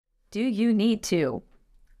do you need to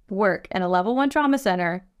work in a level 1 trauma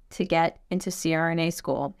center to get into CRNA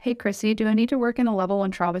school? Hey, Chrissy, do I need to work in a level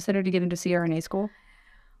 1 trauma center to get into CRNA school?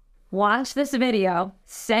 Watch this video,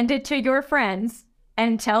 send it to your friends,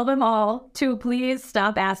 and tell them all to please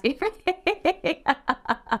stop asking for me.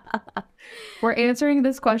 We're answering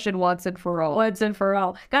this question once and for all. Once and for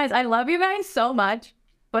all. Guys, I love you guys so much,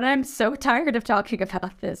 but I'm so tired of talking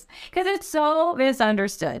about this because it's so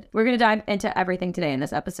misunderstood. We're going to dive into everything today in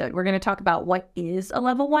this episode. We're going to talk about what is a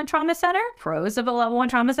level 1 trauma center, pros of a level 1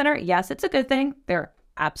 trauma center. Yes, it's a good thing. They're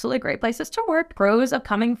absolutely great places to work. Pros of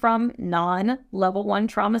coming from non-level 1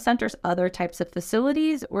 trauma centers, other types of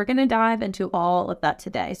facilities. We're going to dive into all of that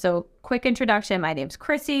today. So quick introduction. My name's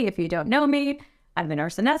Chrissy. If you don't know me, I'm a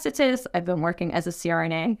nurse anesthetist. I've been working as a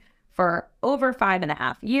CRNA for over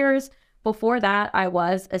 5.5 years. Before that, I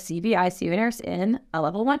was a CVICU nurse in a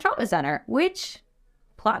level 1 trauma center, which,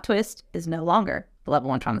 plot twist, is no longer the level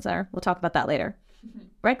 1 trauma center. We'll talk about that later.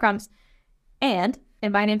 Breadcrumbs. And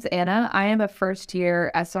my name's Anna. I am a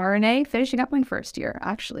first-year SRNA, finishing up my first year,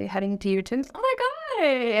 actually, heading to year 2. oh my God.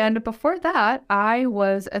 And before that, I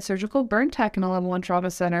was a surgical burn tech in a level 1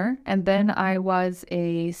 trauma center. And then I was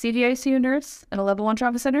a CVICU nurse in a level 1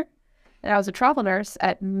 trauma center. And I was a travel nurse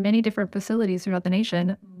at many different facilities throughout the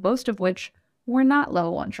nation, most of which were not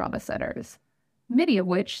level 1 trauma centers, many of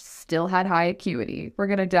which still had high acuity. We're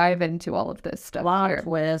going to dive into all of this stuff here.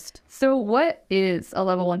 Twist. So what is a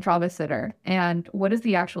level 1 trauma center and what is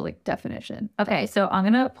the actual definition? Okay, so I'm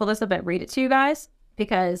going to pull this up and read it to you guys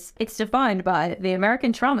because it's defined by the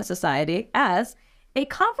American Trauma Society as a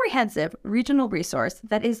comprehensive regional resource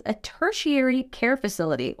that is a tertiary care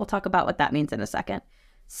facility. We'll talk about what that means in a second.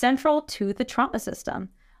 Central to the trauma system.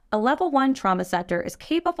 A level 1 trauma center is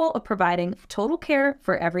capable of providing total care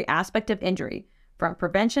for every aspect of injury, from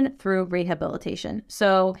prevention through rehabilitation.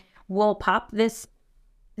 So we'll pop these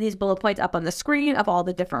bullet points up on the screen of all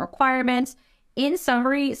the different requirements. In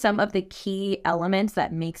summary, some of the key elements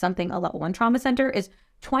that make something a level 1 trauma center is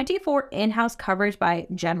 24 in-house coverage by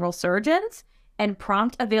general surgeons and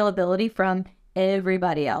prompt availability from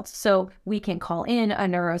everybody else. So we can call in a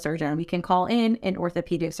neurosurgeon, we can call in an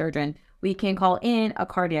orthopedic surgeon, we can call in a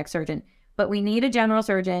cardiac surgeon, but we need a general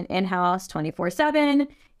surgeon in-house 24/7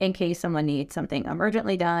 in case someone needs something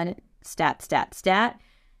emergently done. Stat.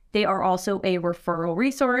 They are also a referral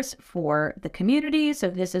resource for the community. So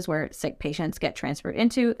this is where sick patients get transferred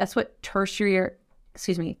into. That's what tertiary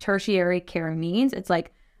care means. It's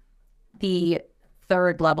like the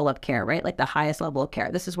third level of care, right? Like the highest level of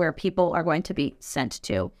care. This is where people are going to be sent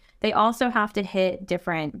to. They also have to hit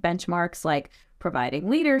different benchmarks like providing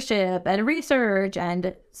leadership and research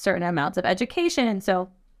and certain amounts of education. So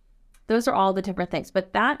those are all the different things.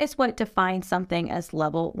 But that is what defines something as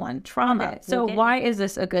level 1 trauma. Okay, so why is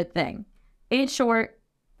this a good thing? In short,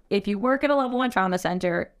 if you work at a level 1 trauma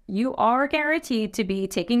center, you are guaranteed to be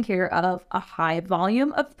taking care of a high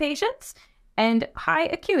volume of patients and high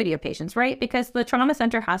acuity of patients, right? Because the trauma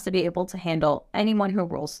center has to be able to handle anyone who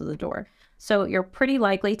rolls through the door. So you're pretty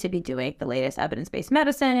likely to be doing the latest evidence-based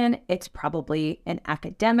medicine. It's probably an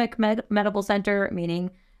academic medical center,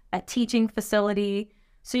 meaning a teaching facility.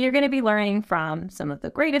 So you're going to be learning from some of the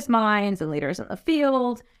greatest minds and leaders in the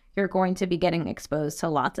field. You're going to be getting exposed to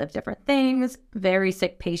lots of different things, very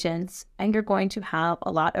sick patients, and you're going to have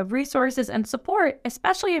a lot of resources and support,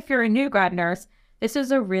 especially if you're a new grad nurse. This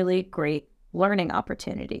is a really great learning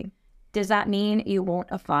opportunity. Does that mean you won't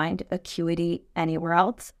find acuity anywhere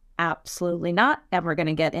else? Absolutely not. And we're going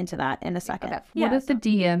to get into that in a second. Okay. One of the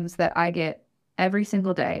DMs that I get every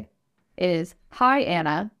single day is, "Hi,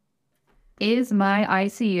 Anna. Is my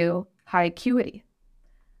ICU high acuity?"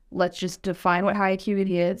 Let's just define what high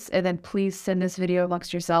acuity is, and then please send this video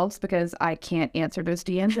amongst yourselves because I can't answer those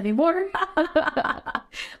DMs anymore.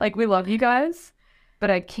 Like, we love you guys,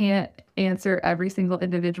 but I can't answer every single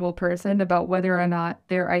individual person about whether or not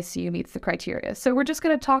their ICU meets the criteria. So we're just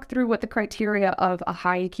going to talk through what the criteria of a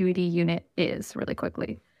high acuity unit is really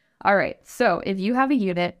quickly. All right, so if you have a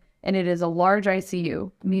unit and it is a large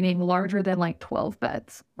ICU, meaning larger than like 12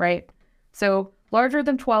 beds, right? So larger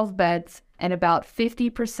than 12 beds, and about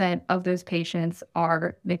 50% of those patients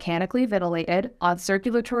are mechanically ventilated, on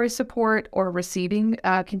circulatory support, or receiving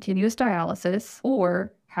continuous dialysis,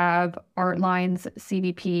 or have art lines,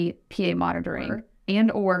 CVP, PA monitoring, and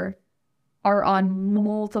or are on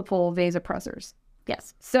multiple vasopressors.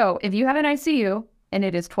 Yes. So if you have an ICU and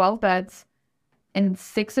it is 12 beds and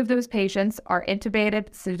 6 of those patients are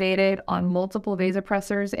intubated, sedated on multiple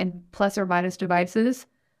vasopressors and plus or minus devices,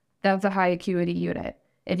 that's a high acuity unit.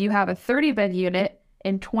 If you have a 30-bed unit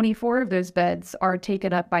and 24 of those beds are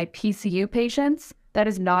taken up by PCU patients, that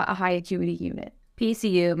is not a high acuity unit.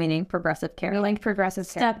 PCU, meaning progressive care. Like progressive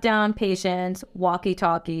care. Step down patients,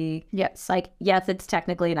 walkie-talkie. Yes. Like, yes, it's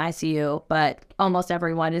technically an ICU, but almost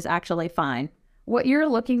everyone is actually fine. What you're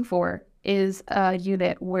looking for is a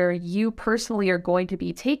unit where you personally are going to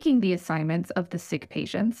be taking the assignments of the sick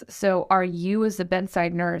patients. So are you, as the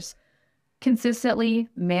bedside nurse, consistently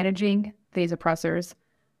managing vasopressors,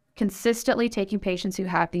 consistently taking patients who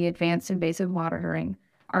have the advanced invasive monitoring?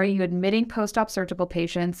 Are you admitting post-op surgical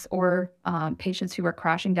patients or patients who are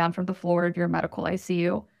crashing down from the floor of your medical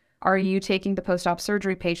ICU? Are you taking the post-op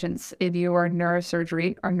surgery patients if you are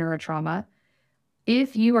neurosurgery or neurotrauma?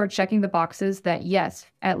 If you are checking the boxes that, yes,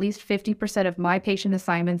 at least 50% of my patient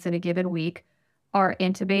assignments in a given week are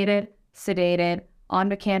intubated, sedated, on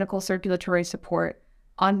mechanical circulatory support,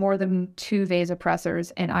 on more than 2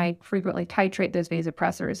 vasopressors, and I frequently titrate those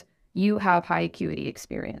vasopressors, you have high acuity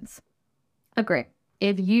experience. Agree.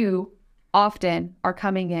 If you often are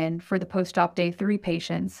coming in for the post-op day 3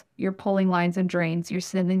 patients, you're pulling lines and drains, you're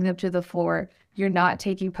sending them to the floor, you're not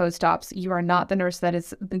taking post-ops, you are not the nurse that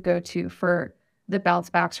is the go-to for the bounce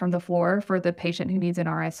backs from the floor for the patient who needs an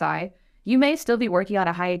RSI, you may still be working on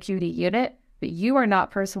a high acuity unit, but you are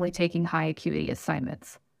not personally taking high acuity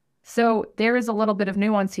assignments. So there is a little bit of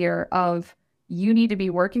nuance here of you need to be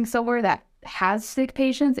working somewhere that has sick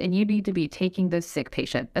patients and you need to be taking those sick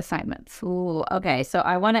patient assignments. Ooh, okay. So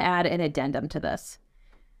I want to add an addendum to this.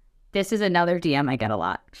 This is another DM I get a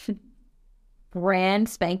lot. Brand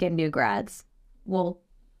spanking new grads will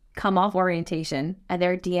come off orientation and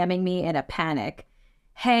they're DMing me in a panic.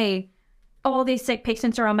 Hey, all these sick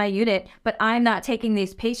patients are on my unit, but I'm not taking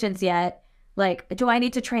these patients yet. Like, do I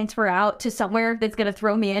need to transfer out to somewhere that's going to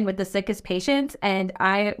throw me in with the sickest patients? And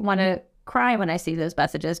I want to cry when I see those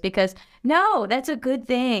messages because no, that's a good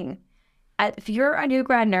thing. If you're a new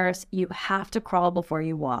grad nurse, you have to crawl before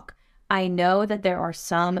you walk. I know that there are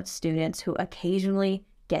some students who occasionally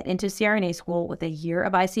get into CRNA school with a year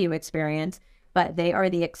of ICU experience, but they are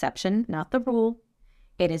the exception, not the rule.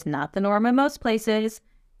 It is not the norm in most places.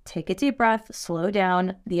 Take a deep breath, slow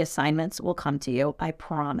down. The assignments will come to you, I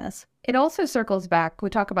promise. It also circles back, we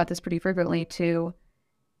talk about this pretty frequently too,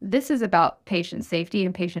 this is about patient safety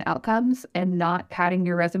and patient outcomes and not padding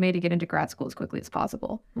your resume to get into grad school as quickly as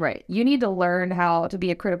possible. Right. You need to learn how to be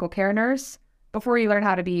a critical care nurse before you learn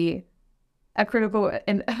how to be a critical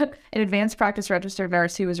and an advanced practice registered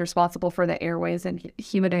nurse who is responsible for the airways and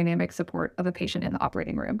hemodynamic support of a patient in the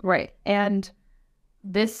operating room. Right. And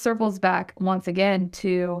this circles back once again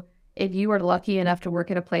to if you are lucky enough to work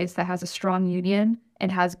at a place that has a strong union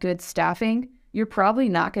and has good staffing, you're probably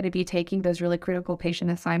not going to be taking those really critical patient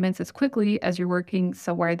assignments as quickly as you're working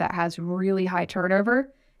somewhere that has really high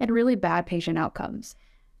turnover and really bad patient outcomes.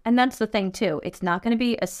 And that's the thing too. It's not going to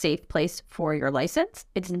be a safe place for your license.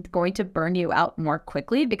 It's going to burn you out more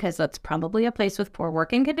quickly because that's probably a place with poor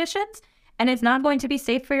working conditions. And it's not going to be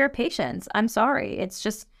safe for your patients. I'm sorry. It's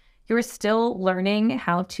just, you're still learning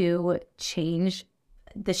how to change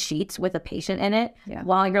the sheets with a patient in it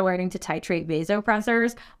while you're learning to titrate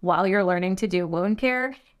vasopressors, while you're learning to do wound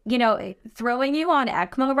care. You know, throwing you on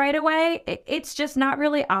ECMO right away, it's just not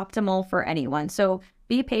really optimal for anyone. So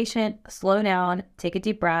be patient, slow down, take a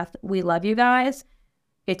deep breath. We love you guys.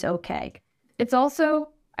 It's okay. It's also,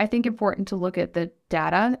 I think, important to look at the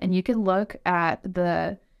data, and you can look at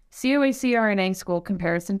the COA CRNA school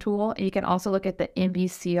comparison tool. And you can also look at the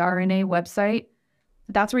MBCRNA website.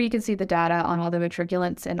 That's where you can see the data on all the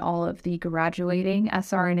matriculants and all of the graduating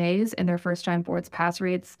SRNAs and their first-time boards pass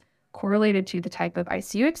rates correlated to the type of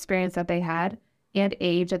ICU experience that they had and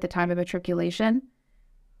age at the time of matriculation.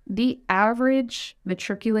 The average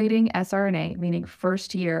matriculating SRNA, meaning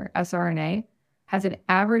first-year SRNA, has an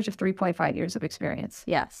average of 3.5 years of experience.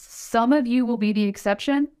 Yes. Some of you will be the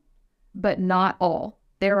exception, but not all.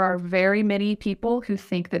 There are very many people who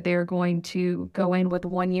think that they're going to go in with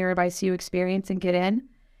 1 year of ICU experience and get in.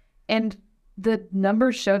 And the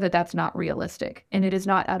numbers show that that's not realistic. And it is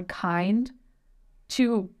not unkind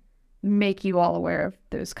to make you all aware of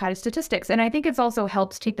those kind of statistics. And I think it's also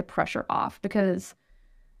helps take the pressure off because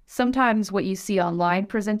sometimes what you see online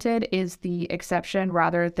presented is the exception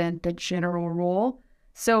rather than the general rule.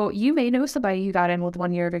 So you may know somebody who got in with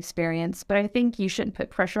 1 year of experience, but I think you shouldn't put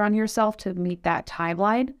pressure on yourself to meet that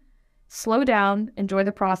timeline. Slow down, enjoy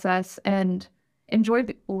the process, and enjoy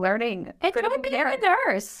learning. Enjoy being a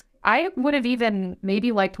nurse. I would have even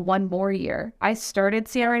maybe liked 1 more year. I started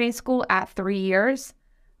CRNA school at 3 years.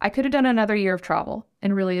 I could have done another year of travel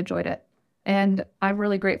and really enjoyed it. And I'm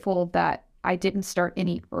really grateful that I didn't start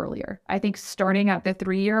any earlier. I think starting at the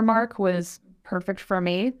 3-year mark was perfect for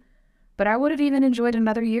me. But I would have even enjoyed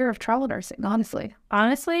another year of travel nursing, honestly.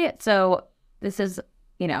 Honestly, so this is,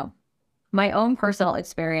 you know, my own personal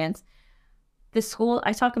experience, the school,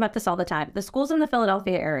 I talk about this all the time. The school's in the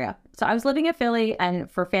Philadelphia area. So I was living in Philly, and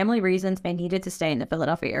for family reasons, I needed to stay in the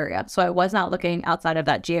Philadelphia area. So I was not looking outside of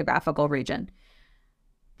that geographical region.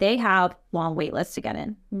 They have long wait lists to get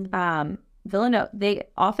in. Villanova,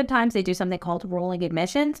 oftentimes they do something called rolling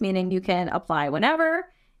admissions, meaning you can apply whenever,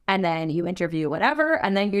 and then you interview whatever,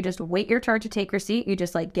 and then you just wait your turn to take your seat. You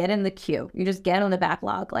just like get in the queue. You just get on the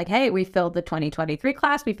backlog. Like, hey, we filled the 2023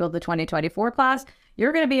 class. We filled the 2024 class.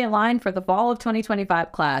 You're going to be in line for the fall of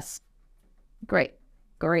 2025 class. Great.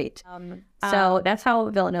 So that's how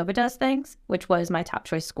Villanova does things, which was my top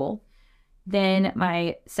choice school. Then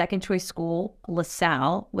my second choice school,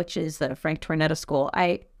 LaSalle, which is the Frank Tornetta School.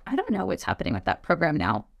 I don't know what's happening with that program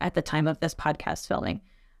now at the time of this podcast filming.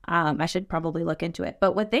 I should probably look into it.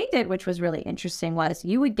 But what they did, which was really interesting, was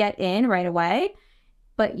you would get in right away,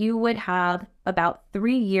 but you would have about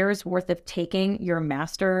 3 years worth of taking your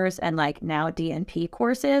master's and like now DNP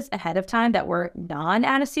courses ahead of time that were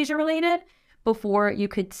non-anesthesia related before you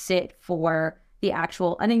could sit for the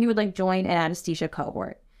actual, and then you would like join an anesthesia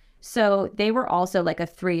cohort. So they were also like a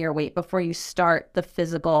 3-year wait before you start the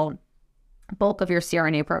physical bulk of your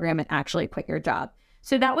CRNA program and actually quit your job.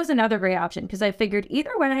 So that was another great option because I figured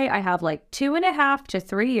either way, I have like 2.5 to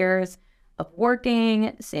 3 years of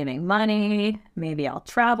working, saving money. Maybe I'll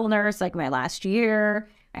travel nurse like my last year.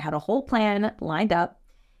 I had a whole plan lined up.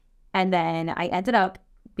 And then I ended up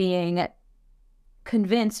being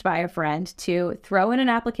convinced by a friend to throw in an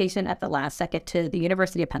application at the last second to the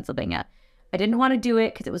University of Pennsylvania. I didn't want to do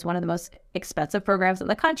it because it was one of the most expensive programs in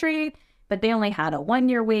the country, but they only had a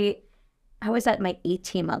 1-year wait. I was at my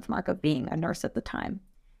 18-month mark of being a nurse at the time.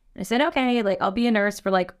 And I said, okay, like I'll be a nurse for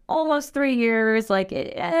like almost 3 years. Like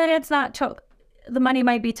it's not, the money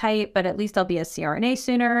might be tight, but at least I'll be a CRNA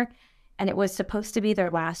sooner. And it was supposed to be their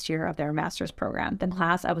last year of their master's program, the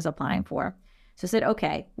class I was applying for. So I said,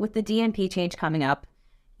 okay, with the DNP change coming up,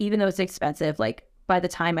 even though it's expensive, like by the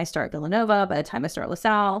time I start Villanova, by the time I start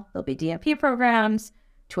LaSalle, there'll be DNP programs.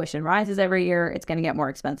 Tuition rises every year. It's going to get more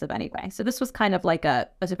expensive anyway. So this was kind of like a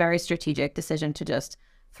very strategic decision to just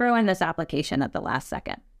throw in this application at the last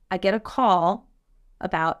second. I get a call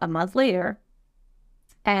about a month later,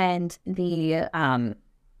 and the I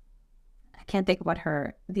can't think of what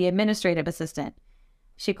the administrative assistant,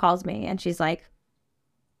 she calls me and she's like,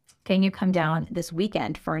 can you come down this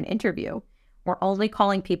weekend for an interview? We're only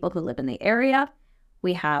calling people who live in the area.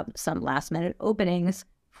 We have some last minute openings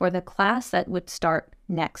for the class that would start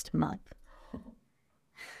next month.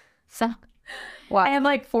 So I have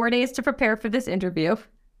like 4 days to prepare for this interview.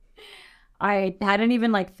 I hadn't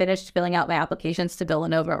even like finished filling out my applications to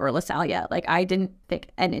Villanova or LaSalle yet. Like I didn't think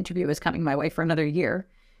an interview was coming my way for another year.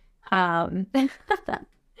 And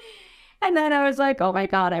then I was like, oh my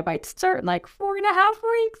God, I might start in like 4.5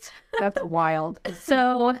 weeks. That's wild.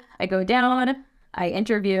 So I go down, I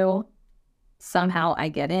interview, somehow I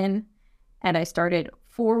get in, and I started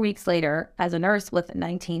 4 weeks later as a nurse with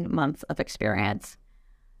 19 months of experience.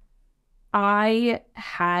 I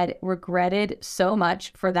had regretted so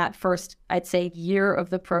much for that first, I'd say, year of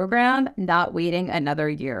the program, not waiting another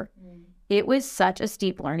year. It was such a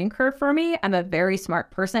steep learning curve for me. I'm a very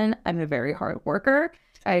smart person. I'm a very hard worker.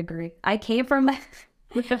 I agree. I came from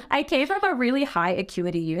a really high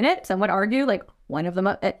acuity unit. Some would argue like one of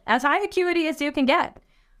the as high acuity as you can get.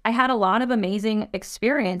 I had a lot of amazing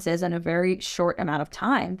experiences in a very short amount of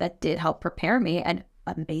time that did help prepare me, and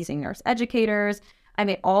amazing nurse educators. I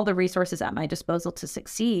made all the resources at my disposal to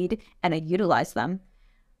succeed, and I utilized them.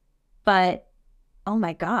 But, oh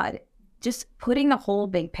my God, just putting the whole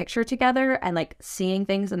big picture together and like seeing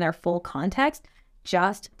things in their full context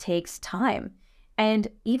just takes time. And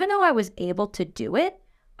even though I was able to do it,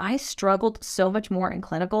 I struggled so much more in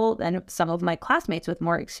clinical than some of my classmates with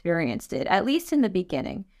more experience did, at least in the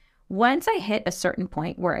beginning. Once I hit a certain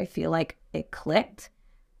point where I feel like it clicked,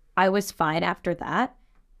 I was fine after that.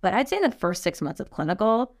 But I'd say in the first 6 months of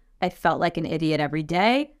clinical, I felt like an idiot every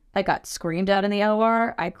day. I got screamed at in the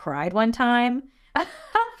OR. I cried one time. A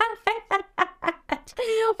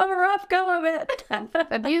rough go of it.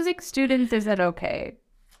 Abusing students isn't okay.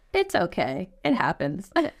 It's okay. It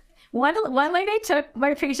happens. One lady took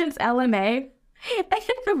my patient's LMA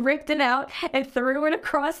and ripped it out and threw it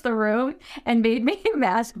across the room and made me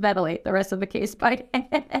mask ventilate the rest of the case by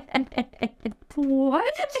hand.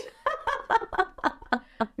 What?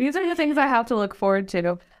 These are the things I have to look forward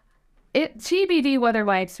to. It TBD whether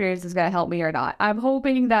my experience is going to help me or not. I'm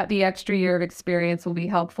hoping that the extra year of experience will be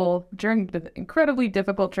helpful during the incredibly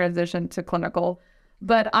difficult transition to clinical.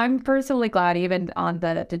 But I'm personally glad, even on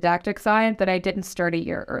the didactic side, that I didn't start a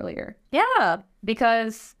year earlier. Yeah.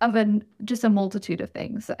 Because of just a multitude of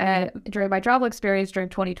things. During my travel experience during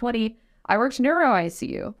 2020, I worked neuro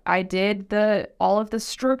ICU. I did all of the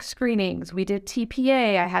stroke screenings. We did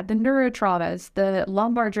TPA. I had the neurotraumas, the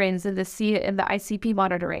lumbar drains, and the ICP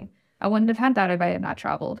monitoring. I wouldn't have had that if I had not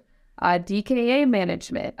traveled. DKA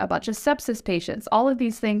management, a bunch of sepsis patients, all of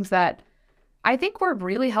these things that I think were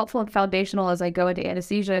really helpful and foundational as I go into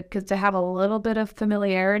anesthesia, because to have a little bit of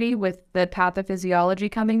familiarity with the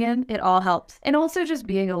pathophysiology coming in, It all helps. and also just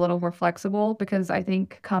being a little more flexible, because I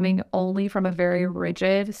think coming only from a very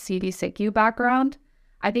rigid CD-CICU background,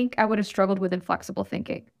 I think I would have struggled with inflexible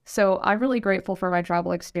thinking. So I'm really grateful for my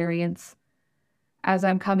travel experience as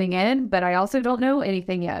I'm coming in, but I also don't know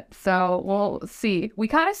anything yet. So we'll see. We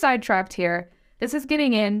kind of sidetracked here. This is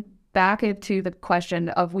getting back into the question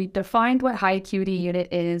of, we defined what high acuity unit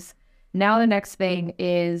is. Now the next thing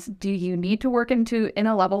is, do you need to work in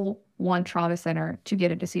a level 1 trauma center to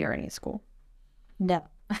get into CRNA school? No.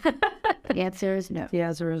 The answer is no.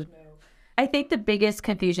 I think the biggest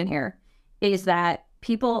confusion here is that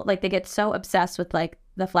people, like, they get so obsessed with like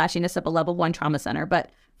the flashiness of a level 1 trauma center.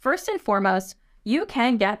 But first and foremost, you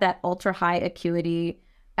can get that ultra high acuity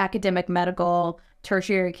academic medical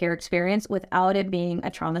tertiary care experience without it being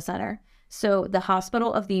a trauma center. So the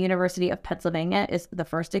Hospital of the University of Pennsylvania is the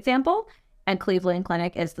first example, and Cleveland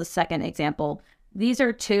Clinic is the second example. These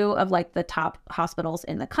are two of like the top hospitals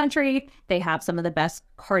in the country. They have some of the best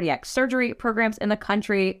cardiac surgery programs in the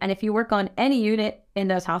country. And if you work on any unit in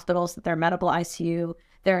those hospitals, their medical ICU,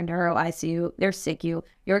 their neuro ICU, their SICU,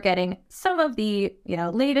 you're getting some of the,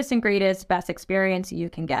 latest and greatest, best experience you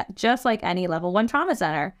can get, just like any level 1 trauma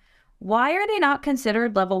center. Why are they not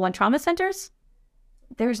considered level 1 trauma centers?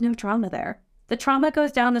 There's no trauma there. The trauma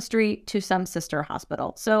goes down the street to some sister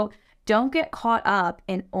hospital. So don't get caught up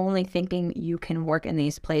in only thinking you can work in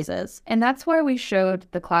these places. And that's why we showed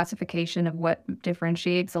the classification of what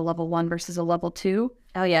differentiates a level 1 versus a level 2.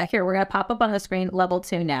 Oh yeah, here, we're going to pop up on the screen level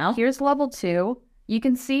 2 now. Here's level 2. You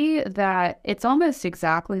can see that it's almost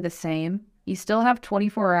exactly the same. You still have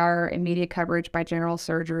 24-hour immediate coverage by general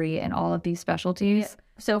surgery and all of these specialties.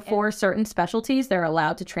 So for certain specialties, they're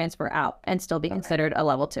allowed to transfer out and still be considered a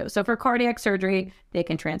level 2. So for cardiac surgery, they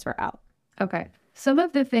can transfer out. Okay. Some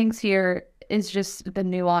of the things here is just the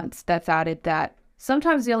nuance that's added, that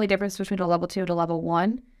sometimes the only difference between a level 2 and a level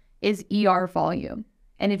 1 is ER volume.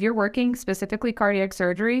 And if you're working specifically cardiac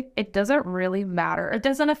surgery, it doesn't really matter. It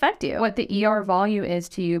doesn't affect you. What the ER volume is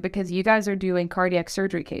to you, because you guys are doing cardiac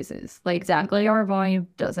surgery cases. Like, Exactly. ER volume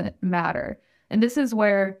doesn't matter. And this is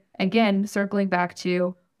where, again, circling back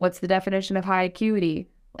to what's the definition of high acuity?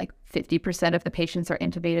 Like 50% of the patients are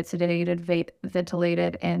intubated, sedated,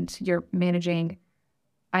 ventilated, and you're managing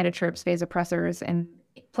inotropes, vasopressors, and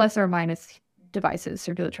plus or minus devices,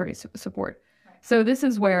 circulatory support. Right. So this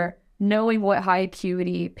is where knowing what high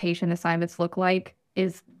acuity patient assignments look like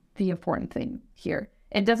is the important thing here.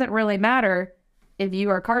 It doesn't really matter if you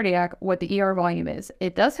are cardiac what the ER volume is.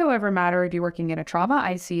 It does, however, matter if you're working in a trauma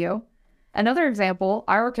ICU. Another example,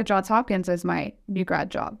 I worked at Johns Hopkins as my new grad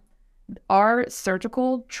job. Our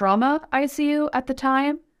surgical trauma ICU at the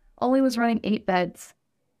time only was running 8 beds.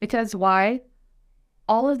 Because why?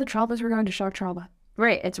 All of the traumas were going to shock trauma.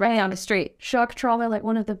 Right, it's right down the street. Shock trauma, like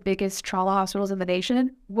one of the biggest trauma hospitals in the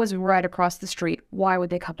nation, was right across the street. Why would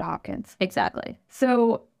they come to Hopkins? Exactly.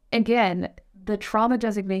 So again, the trauma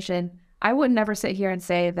designation, I would never sit here and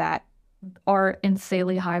say that our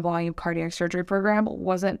insanely high volume cardiac surgery program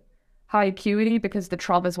wasn't high acuity because the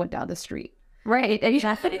traumas went down the street. Right,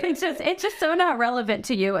 exactly. It's just so not relevant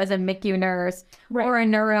to you as a MICU nurse or a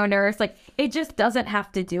neuro nurse. Like, it just doesn't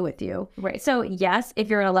have to do with you. Right. So yes, if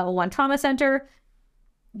you're in a level 1 trauma center,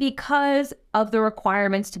 because of the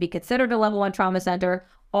requirements to be considered a level 1 trauma center,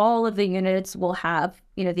 all of the units will have,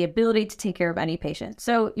 the ability to take care of any patient.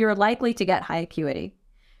 So you're likely to get high acuity.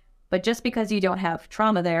 But just because you don't have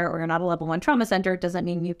trauma there or you're not a level 1 trauma center doesn't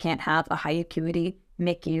mean you can't have a high acuity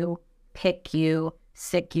MICU, PICU,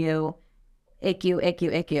 SICU,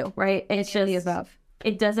 ICU, right? It's just,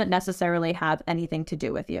 it doesn't necessarily have anything to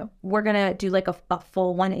do with you. We're going to do like a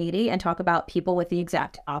full 180 and talk about people with the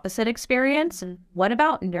exact opposite experience. And what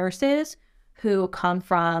about nurses who come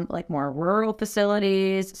from like more rural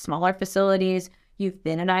facilities, smaller facilities? You've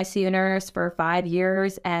been an ICU nurse for 5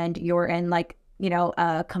 years and you're in like,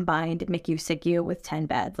 a combined MICU, SICU with 10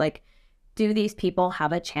 beds. Like, do these people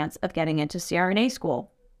have a chance of getting into CRNA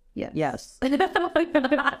school? Yes. I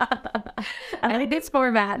like this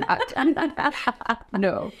format.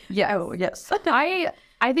 No. Yeah. Oh, yes. I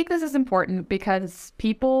think this is important because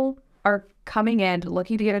people are coming in,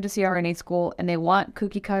 looking to get into CRNA school, and they want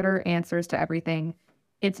cookie cutter answers to everything.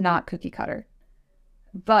 It's not cookie cutter.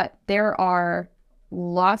 But there are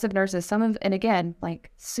lots of nurses, and again,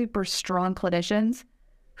 like super strong clinicians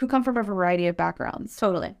who come from a variety of backgrounds.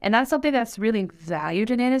 Totally. And that's something that's really valued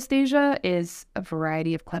in anesthesia, is a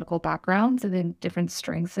variety of clinical backgrounds and then different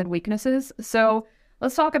strengths and weaknesses. So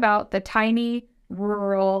let's talk about the tiny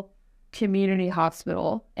rural community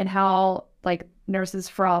hospital and how like nurses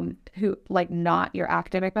from who like not your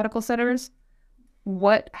academic medical centers,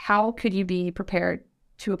 how could you be prepared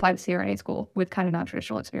to apply to CRNA school with kind of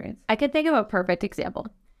non-traditional experience? I can think of a perfect example.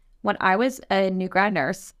 When I was a new grad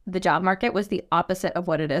nurse, the job market was the opposite of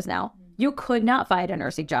what it is now. You could not find a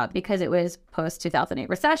nursing job because it was post-2008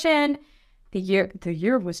 recession. The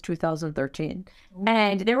year was 2013.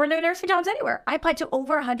 And there were no nursing jobs anywhere. I applied to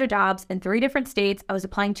over 100 jobs in 3 different states. I was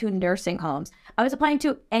applying to nursing homes. I was applying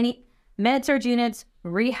to any med-surg units,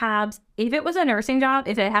 rehabs. If it was a nursing job,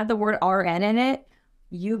 if it had the word RN in it,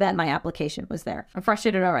 you bet my application was there. I'm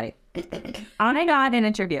frustrated already. I got an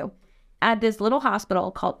interview at this little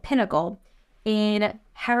hospital called Pinnacle in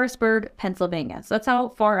Harrisburg, Pennsylvania. So that's how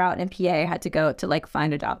far out in PA I had to go to like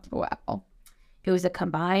find a job. Wow. It was a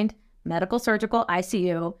combined medical surgical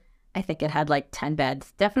ICU. I think it had like 10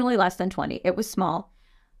 beds, definitely less than 20. It was small.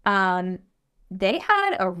 They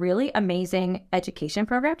had a really amazing education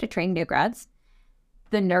program to train new grads.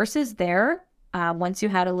 The nurses there, once you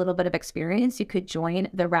had a little bit of experience, you could join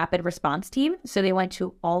the rapid response team. So they went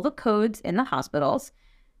to all the codes in the hospitals.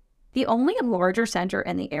 The only larger center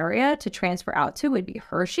in the area to transfer out to would be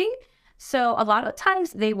Hershey. So a lot of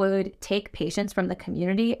times they would take patients from the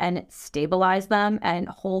community and stabilize them and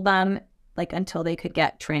hold them like until they could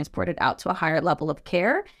get transported out to a higher level of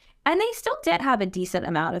care. And they still did have a decent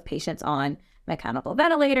amount of patients on mechanical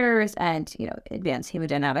ventilators and, advanced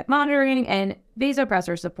hemodynamic monitoring and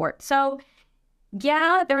vasopressor support. So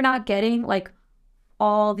yeah, they're not getting like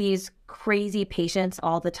all these crazy patients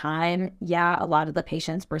all the time. Yeah, a lot of the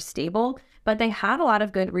patients were stable, but they had a lot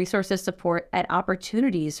of good resources, support, and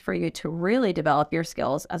opportunities for you to really develop your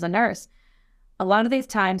skills as a nurse. A lot of these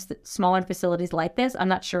times, smaller facilities like this, I'm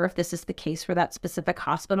not sure if this is the case for that specific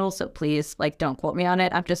hospital, so please, don't quote me on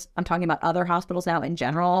it. I'm talking about other hospitals now in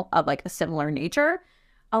general of a similar nature.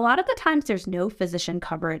 A lot of the times there's no physician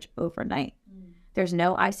coverage overnight. There's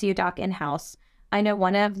no ICU doc in-house. I know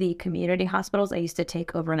one of the community hospitals I used to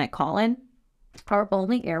take overnight call-in, our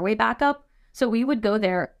only airway backup. So we would go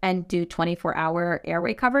there and do 24-hour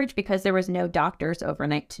airway coverage because there was no doctors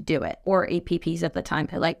overnight to do it, or APPs at the time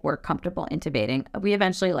who were comfortable intubating. We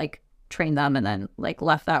eventually trained them and then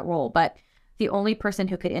left that role. But the only person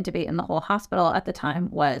who could intubate in the whole hospital at the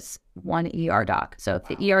time was one ER doc. So if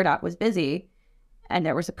the ER doc was busy and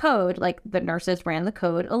there was a code, the nurses ran the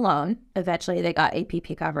code alone. Eventually they got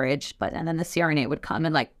APP coverage, and then the CRNA would come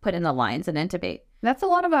and put in the lines and intubate. That's a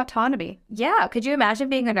lot of autonomy. Yeah. Could you imagine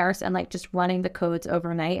being a nurse and just running the codes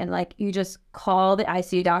overnight and you just call the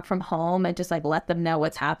ICU doc from home and just let them know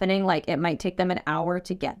what's happening? It might take them an hour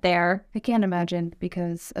to get there. I can't imagine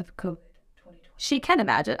because of COVID 2020. She can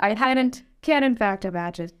imagine. I can in fact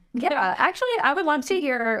imagine. Yeah. Actually, I would love to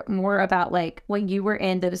hear more about when you were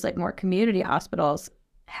in those more community hospitals,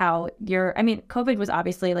 how COVID was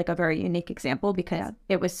obviously a very unique example because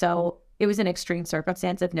it was an extreme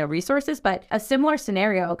circumstance of no resources, but a similar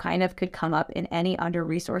scenario kind of could come up in any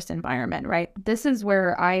under-resourced environment, right? This is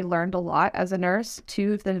where I learned a lot as a nurse.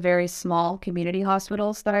 2 of the very small community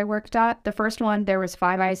hospitals that I worked at. The first one, there was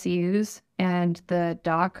 5 ICUs and the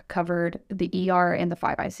doc covered the ER and the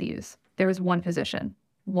 5 ICUs. There was 1 physician,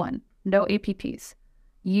 1, no APPs.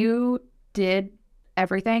 You did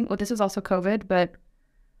everything. Well, this was also COVID, but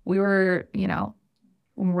we were,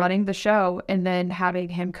 running the show and then having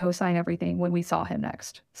him co-sign everything when we saw him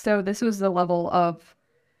next. So this was the level of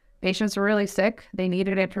patients were really sick. They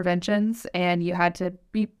needed interventions and you had to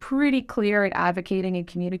be pretty clear in advocating and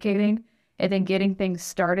communicating and then getting things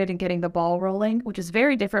started and getting the ball rolling, which is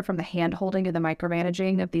very different from the hand-holding and the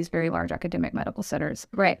micromanaging of these very large academic medical centers.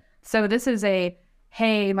 Right. So this is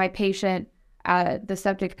hey, my patient, the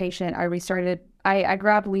septic patient, I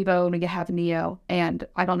grabbed Levo and we have Neo, and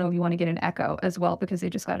I don't know if you want to get an echo as well because they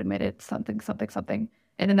just got admitted something.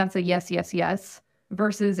 And then that's a yes,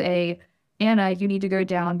 versus Anna, you need to go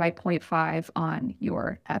down by 0.5 on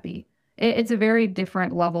your epi. It's a very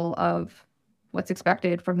different level of what's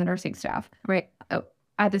expected from the nursing staff. Right.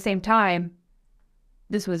 At the same time,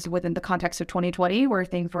 this was within the context of 2020 where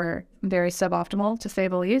things were very suboptimal to say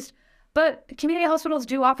the least. But community hospitals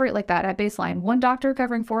do operate like that at baseline. 1 doctor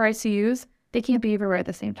covering 4 ICUs. They can't be everywhere at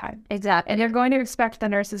the same time. Exactly. And they're going to expect the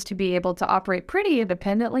nurses to be able to operate pretty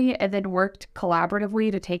independently and then work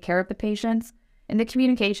collaboratively to take care of the patients. And the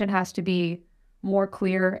communication has to be more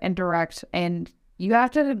clear and direct. And you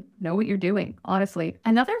have to know what you're doing, honestly.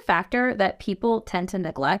 Another factor that people tend to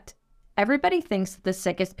neglect, everybody thinks the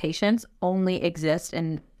sickest patients only exist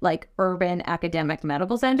in like urban academic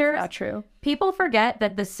medical centers. Not true. People forget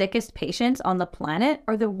that the sickest patients on the planet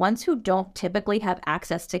are the ones who don't typically have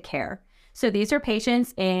access to care. So these are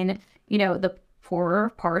patients in, you know, the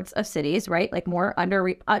poorer parts of cities, right? Like more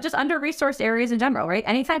under-resourced areas in general, right?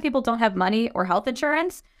 Anytime people don't have money or health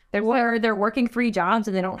insurance, they're working 3 jobs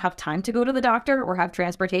and they don't have time to go to the doctor or have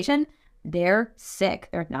transportation, they're sick.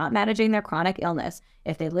 They're not managing their chronic illness.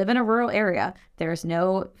 If they live in a rural area, there's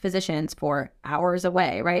no physicians for hours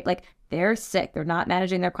away, right? Like they're sick. They're not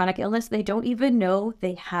managing their chronic illness. They don't even know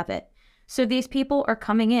they have it. So these people are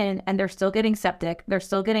coming in and they're still getting septic. They're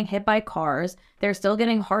still getting hit by cars. They're still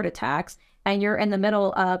getting heart attacks. And you're in the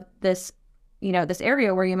middle of this, you know, this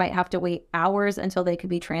area where you might have to wait hours until they could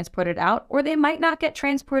be transported out, or they might not get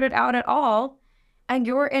transported out at all. And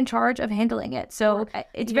you're in charge of handling it. So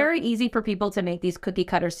it's very easy for people to make these cookie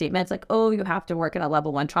cutter statements like, oh, you have to work in a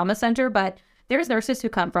level 1 trauma center. But there's nurses who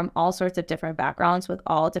come from all sorts of different backgrounds with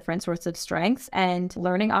all different sorts of strengths and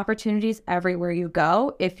learning opportunities everywhere you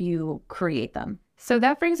go if you create them. So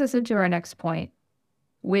that brings us into our next point,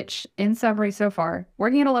 which in summary so far,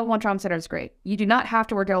 working at a level 1 trauma center is great. You do not have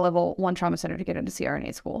to work at a level 1 trauma center to get into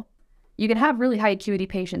CRNA school. You can have really high acuity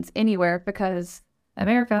patients anywhere because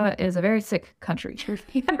America is a very sick country.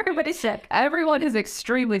 Everybody's sick. Everyone is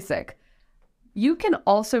extremely sick. You can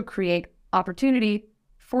also create opportunity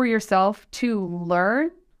for yourself to learn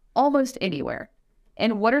almost anywhere.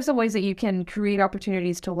 And what are some ways that you can create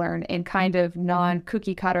opportunities to learn in kind of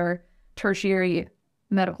non-cookie cutter tertiary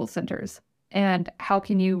medical centers? And how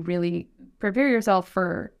can you really prepare yourself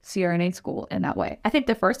for CRNA school in that way? I think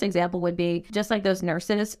the first example would be just like those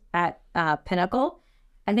nurses at Pinnacle.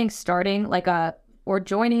 I think starting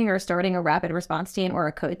a rapid response team or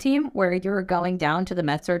a code team where you're going down to the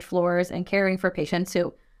med-surg floors and caring for patients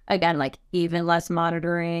who, again, like even less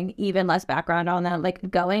monitoring, even less background on them,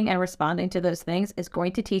 like going and responding to those things is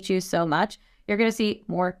going to teach you so much. You're going to see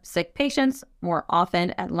more sick patients more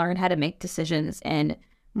often and learn how to make decisions in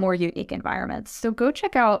more unique environments. So go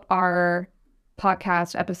check out our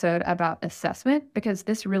podcast episode about assessment because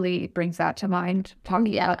this really brings that to mind,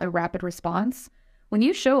 talking about a rapid response. When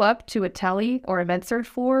you show up to a tele or a med-surg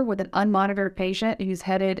floor with an unmonitored patient who's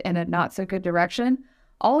headed in a not so good direction,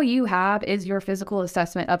 all you have is your physical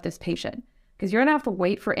assessment of this patient because you're going to have to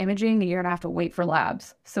wait for imaging and you're going to have to wait for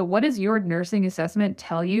labs. So what does your nursing assessment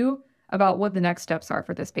tell you about what the next steps are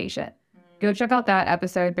for this patient? Go check out that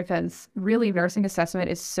episode because really nursing assessment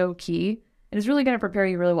is so key. It is really going to prepare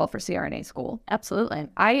you really well for CRNA school. Absolutely.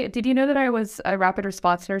 Did you know that I was a rapid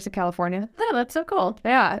response nurse in California? Oh, that's so cool.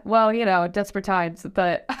 Yeah. Well, you know, desperate times,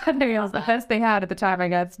 but it was the best they had at the time, I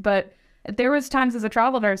guess. But there was times as a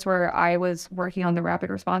travel nurse where I was working on the rapid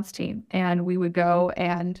response team and we would go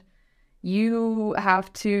and you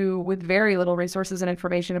have to, with very little resources and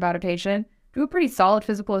information about a patient, do a pretty solid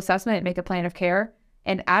physical assessment and make a plan of care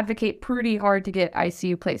and advocate pretty hard to get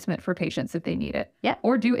ICU placement for patients if they need it. Yeah.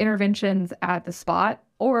 Or do interventions at the spot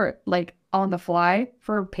or like on the fly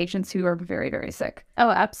for patients who are very, very sick. Oh,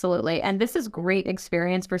 absolutely. And this is great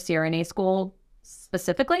experience for CRNA school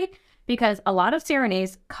specifically because a lot of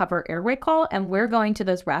CRNAs cover airway call and we're going to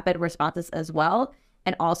those rapid responses as well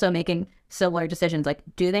and also making similar decisions like,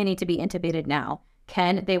 do they need to be intubated now?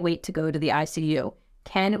 Can they wait to go to the ICU?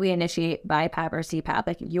 Can we initiate BiPAP or CPAP?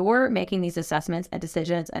 Like you're making these assessments and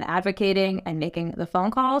decisions and advocating and making the phone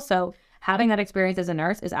call. So having that experience as a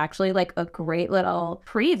nurse is actually like a great little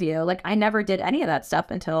preview. Like I never did any of that stuff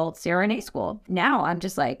until CRNA school. Now I'm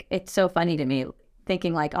just like, it's so funny to me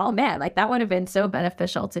thinking like, oh man, like that would have been so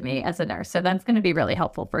beneficial to me as a nurse. So that's going to be really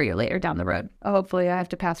helpful for you later down the road. Oh, hopefully I have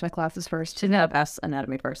to pass my classes first. No, pass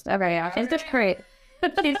anatomy first. Okay, yeah. It's just great.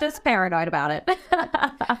 She's just paranoid about it.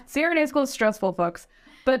 CRNA school is stressful, folks.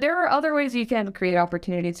 But there are other ways you can create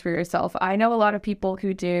opportunities for yourself. I know a lot of people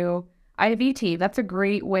who do IV team. That's a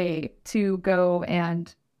great way to go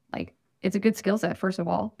and like, it's a good skill set, first of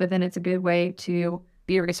all, but then it's a good way to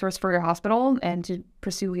be a resource for your hospital and to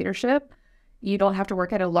pursue leadership. You don't have to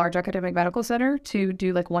work at a large academic medical center to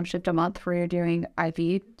do like 1 shift a month where you're doing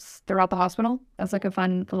IVs throughout the hospital. That's like a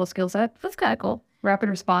fun little skill set. That's kind of cool. Rapid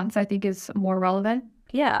response, I think, is more relevant.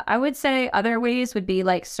 Yeah, I would say other ways would be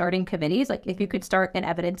like starting committees. Like if you could start an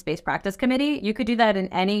evidence-based practice committee, you could do that in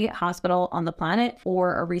any hospital on the planet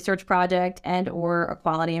or a research project and or a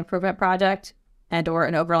quality improvement project and or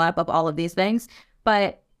an overlap of all of these things.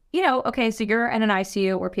 But okay, so you're in an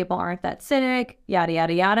ICU where people aren't that sick, yada,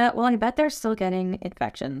 yada, yada. Well, I bet they're still getting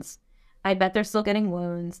infections. I bet they're still getting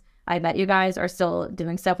wounds. I bet you guys are still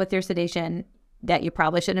doing stuff with your sedation that you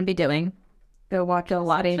probably shouldn't be doing. Go watch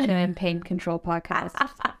sedation and pain control podcast.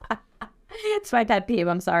 It's my pet peeve.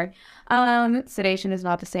 I'm sorry. Sedation is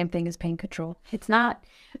not the same thing as pain control. It's not.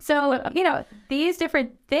 So, these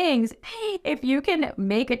different things, if you can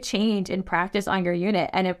make a change in practice on your unit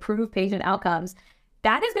and improve patient outcomes,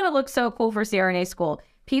 that is going to look so cool for CRNA school.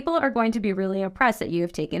 People are going to be really impressed that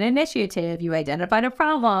you've taken initiative, you identified a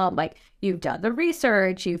problem, like you've done the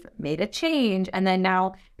research, you've made a change, and then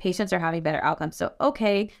now patients are having better outcomes. So,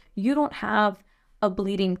 okay, you don't have a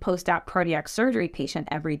bleeding post-op cardiac surgery patient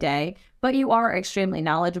every day, but you are extremely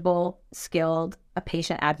knowledgeable, skilled, a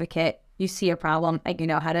patient advocate. You see a problem and you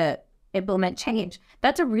know how to implement change.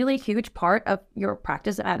 That's a really huge part of your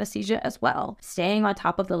practice of anesthesia as well. Staying on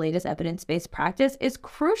top of the latest evidence-based practice is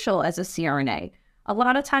crucial as a CRNA. A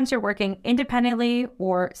lot of times you're working independently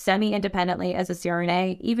or semi-independently as a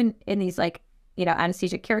CRNA, even in these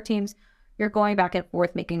anesthesia care teams. You're going back and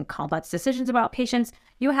forth making complex decisions about patients.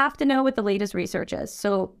 You have to know what the latest research is.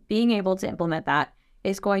 So being able to implement that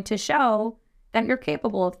is going to show that you're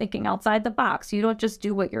capable of thinking outside the box. You don't just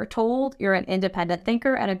do what you're told. You're an independent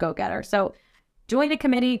thinker and a go-getter. So join a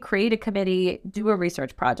committee, create a committee, do a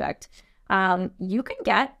research project. You can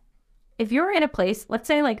get, if you're in a place, let's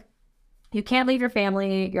say you can't leave your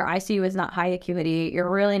family, your ICU is not high acuity, you're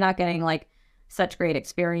really not getting such great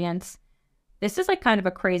experience. This is kind of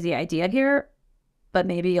a crazy idea here, but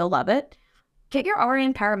maybe you'll love it. Get your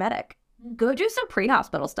RN paramedic. Go do some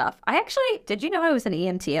pre-hospital stuff. Did you know I was an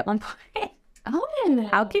EMT at one point? Oh,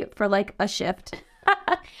 how cute, for a shift.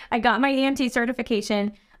 I got my EMT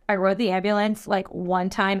certification. I rode the ambulance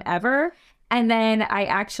one time ever. And then I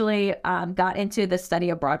actually got into the study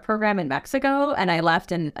abroad program in Mexico, and I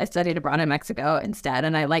left and I studied abroad in Mexico instead.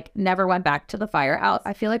 And I never went back to the firehouse.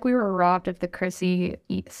 I feel like we were robbed of the Chrissy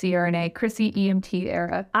CRNA, Chrissy EMT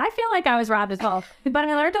era. I feel like I was robbed as well, but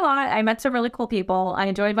I learned a lot. I met some really cool people. I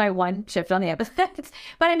enjoyed my one shift on the ambulance,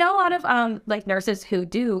 but I know a lot of nurses who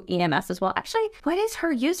do EMS as well. Actually, what is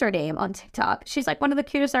her username on TikTok? She's one of the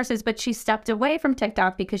cutest nurses, but she stepped away from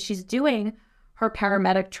TikTok because she's doing her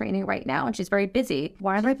paramedic training right now, and she's very busy.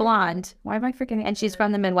 Why am I blonde? Why am I freaking? And she's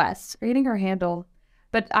from the Midwest. Reading her handle,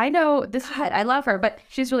 but I know this. God, I love her, but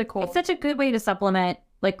she's really cool. It's such a good way to supplement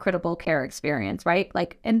critical care experience, right?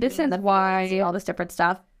 And this is why all this different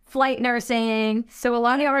stuff. Flight nursing. So a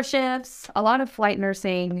lot of our shifts, a lot of flight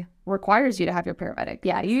nursing requires you to have your paramedic.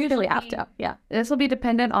 Yeah, you usually have to. Yeah. This will be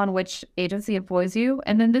dependent on which agency employs you.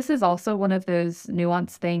 And then this is also one of those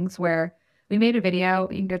nuanced things where we made a video,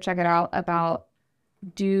 you can go check it out, about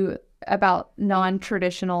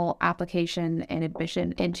non-traditional application and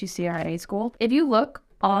admission into CRNA school. If you look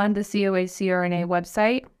on the COA CRNA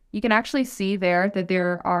website, you can actually see there that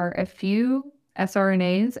there are a few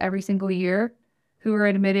SRNAs every single year who are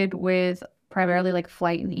admitted with primarily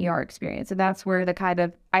flight and ER experience. And that's where the kind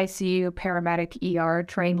of ICU paramedic ER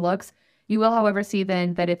train looks. You will, however, see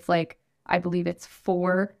then that it's I believe it's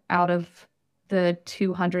 4 out of the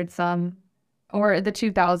 200 some or the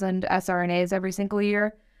 2,000 SRNAs every single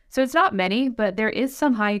year. So it's not many, but there is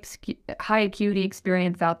some high acuity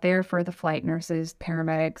experience out there for the flight nurses,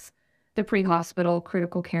 paramedics, the pre-hospital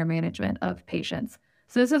critical care management of patients.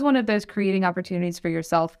 So this is one of those creating opportunities for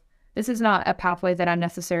yourself. This is not a pathway that I'm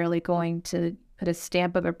necessarily going to put a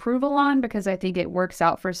stamp of approval on because I think it works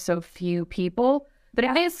out for so few people, but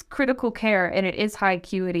it is critical care and it is high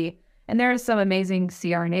acuity. And there are some amazing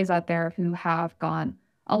CRNAs out there who have gone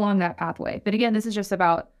along that pathway. But again, this is just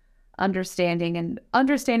about understanding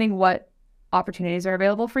what opportunities are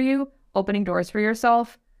available for you, opening doors for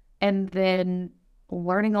yourself, and then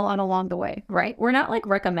learning a lot along the way. Right? We're not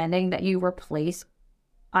recommending that you replace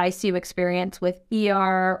ICU experience with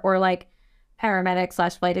ER or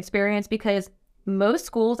paramedic / flight experience, because most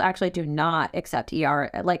schools actually do not accept ER.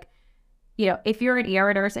 If you're an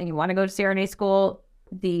ER nurse and you want to go to CRNA school,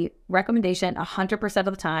 the recommendation 100%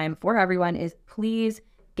 of the time for everyone is please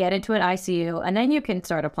get into an ICU, and then you can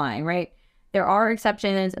start applying, right? There are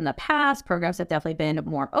exceptions in the past. Programs have definitely been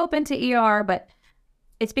more open to ER, but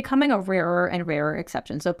it's becoming a rarer and rarer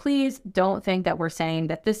exception. So please don't think that we're saying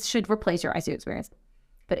that this should replace your ICU experience.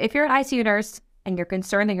 But if you're an ICU nurse and you're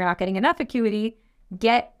concerned that you're not getting enough acuity,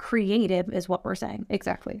 get creative is what we're saying.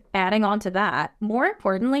 Exactly. Adding on to that, more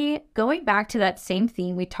importantly, going back to that same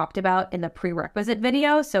theme we talked about in the prerequisite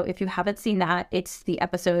video. So if you haven't seen that, it's the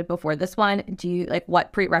episode before this one.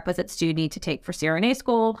 What prerequisites do you need to take for CRNA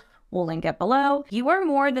school? We'll link it below. You are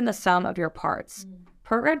more than the sum of your parts.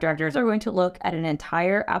 Program directors are going to look at an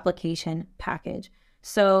entire application package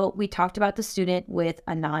So we talked about the student with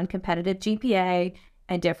a non-competitive GPA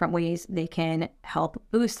and different ways they can help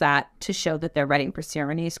boost that to show that they're ready for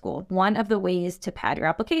CRNA school. One of the ways to pad your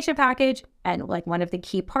application package, and like one of the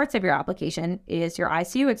key parts of your application, is your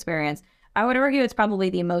ICU experience. I would argue it's probably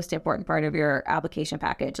the most important part of your application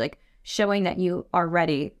package, like showing that you are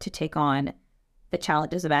ready to take on the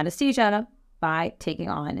challenges of anesthesia by taking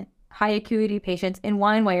on high acuity patients in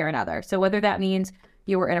one way or another. So whether that means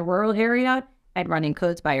you were in a rural area and running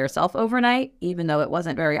codes by yourself overnight, even though it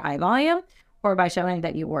wasn't very high volume, or by showing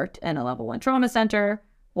that you worked in a level 1 trauma center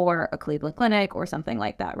or a Cleveland clinic or something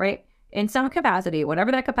like that, right? In some capacity,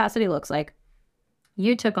 whatever that capacity looks like,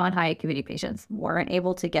 you took on high acuity patients, weren't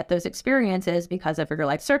able to get those experiences because of your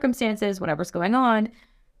life circumstances, whatever's going on.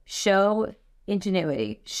 Show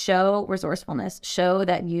ingenuity, show resourcefulness, show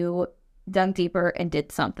that you dug deeper and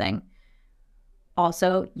did something.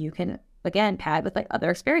 Also, you can, again, pad with like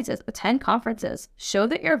other experiences, attend conferences, show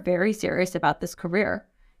that you're very serious about this career.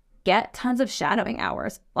 Get tons of shadowing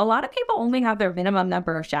hours. A lot of people only have their minimum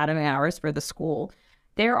number of shadowing hours for the school.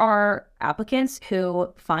 There are applicants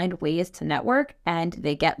who find ways to network and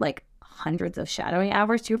they get like hundreds of shadowing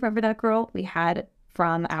hours. Do you remember that girl we had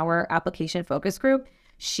from our application focus group?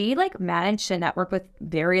 She like managed to network with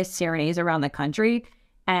various CRNAs around the country.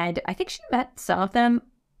 And I think she met some of them.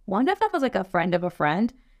 One of them was like a friend of a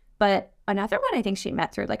friend, but another one I think she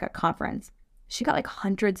met through like a conference. She got like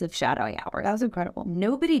hundreds of shadowing hours. That was incredible.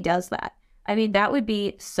 Nobody does that. I mean, that would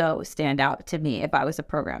be so stand out to me if I was a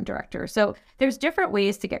program director. So there's different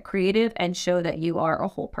ways to get creative and show that you are a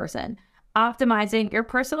whole person. Optimizing your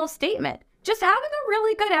personal statement. Just having a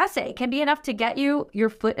really good essay can be enough to get you your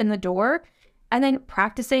foot in the door. And then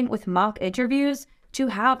practicing with mock interviews to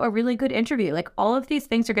have a really good interview. Like all of these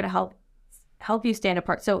things are going to help you stand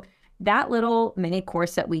apart. So that little mini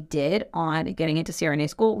course that we did on getting into CRNA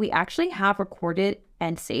school, we actually have recorded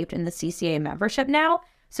and saved in the CCA membership now.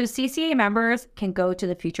 So CCA members can go to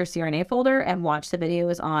the Future CRNA folder and watch the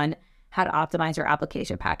videos on how to optimize your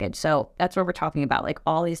application package. So that's what we're talking about, like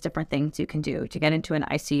all these different things you can do to get into an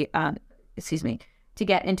to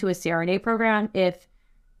get into a CRNA program if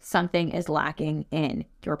something is lacking in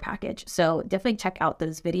your package. So definitely check out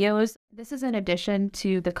those videos. This is in addition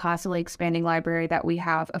to the constantly expanding library that we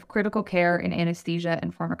have of critical care and anesthesia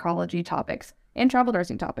and pharmacology topics and travel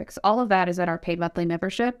nursing topics. All of that is in our paid monthly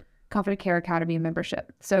membership, Confident Care Academy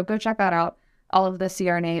membership. So go check that out. All of the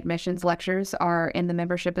CRNA admissions lectures are in the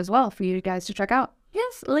membership as well for you guys to check out.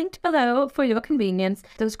 Yes, linked below for your convenience.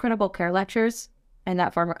 Those critical care lectures and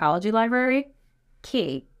that pharmacology library,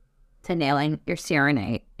 key to nailing your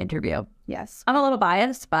CRNA interview. Yes. I'm a little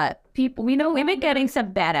biased, but we've been getting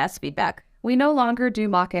some badass feedback. We no longer do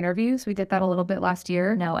mock interviews. We did that a little bit last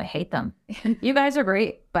year. No, I hate them. You guys are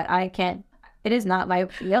great, but I can't. It is not my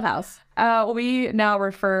wheelhouse. We now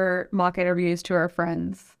refer mock interviews to our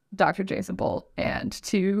friends, Dr. Jason Bolt, and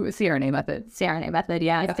to CRNA Method. CRNA Method,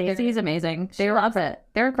 yeah. Stacey is amazing. She loves it.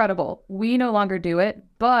 They're incredible. We no longer do it,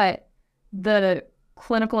 but the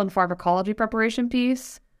clinical and pharmacology preparation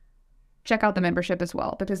piece, check out the membership as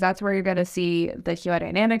well, because that's where you're going to see the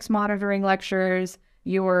hemodynamics monitoring lectures,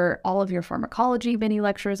 all of your pharmacology mini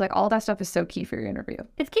lectures, like all that stuff is so key for your interview.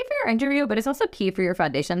 It's key for your interview, but it's also key for your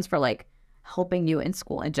foundations for like helping you in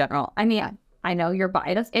school in general. I mean, I know you're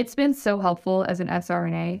biased. It's been so helpful as an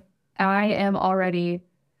SRNA. I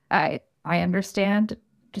understand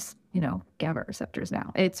just, gamma receptors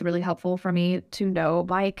now. It's really helpful for me to know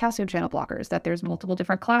my calcium channel blockers, that there's multiple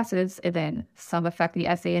different classes, and then some affect the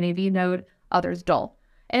SANAV node, others don't.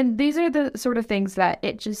 And these are the sort of things that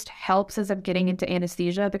it just helps as I'm getting into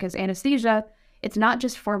anesthesia, because anesthesia, it's not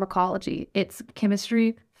just pharmacology. It's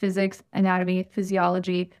chemistry, physics, anatomy,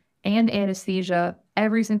 physiology, and anesthesia,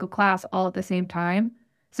 every single class all at the same time.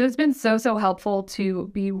 So it's been so helpful to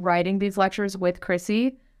be writing these lectures with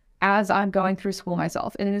Chrissy as I'm going through school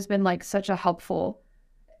myself. And it has been like such a helpful,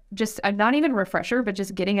 just not even refresher, but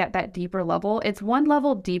just getting at that deeper level. It's one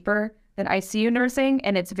level deeper than ICU nursing,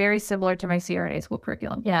 and it's very similar to my CRNA school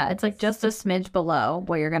curriculum. Yeah, it's like just a smidge below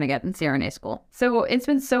what you're going to get in CRNA school. So it's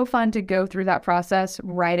been so fun to go through that process,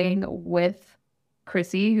 writing with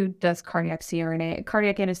Chrissy, who does cardiac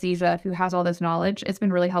anesthesia, who has all this knowledge. It's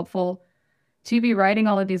been really helpful to be writing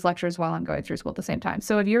all of these lectures while I'm going through school at the same time.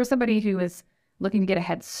 So if you're somebody who is looking to get a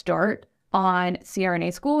head start on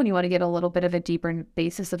CRNA school and you want to get a little bit of a deeper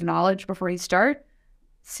basis of knowledge before you start,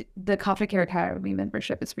 the Confident Care Academy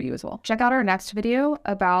membership is for you as well. Check out our next video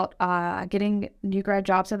about getting new grad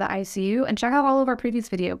jobs in the ICU, and check out all of our previous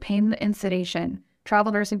video, pain and sedation,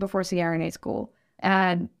 travel nursing before CRNA school,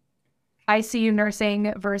 and ICU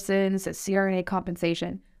nursing versus CRNA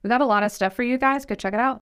compensation. We got a lot of stuff for you guys. Go check it out.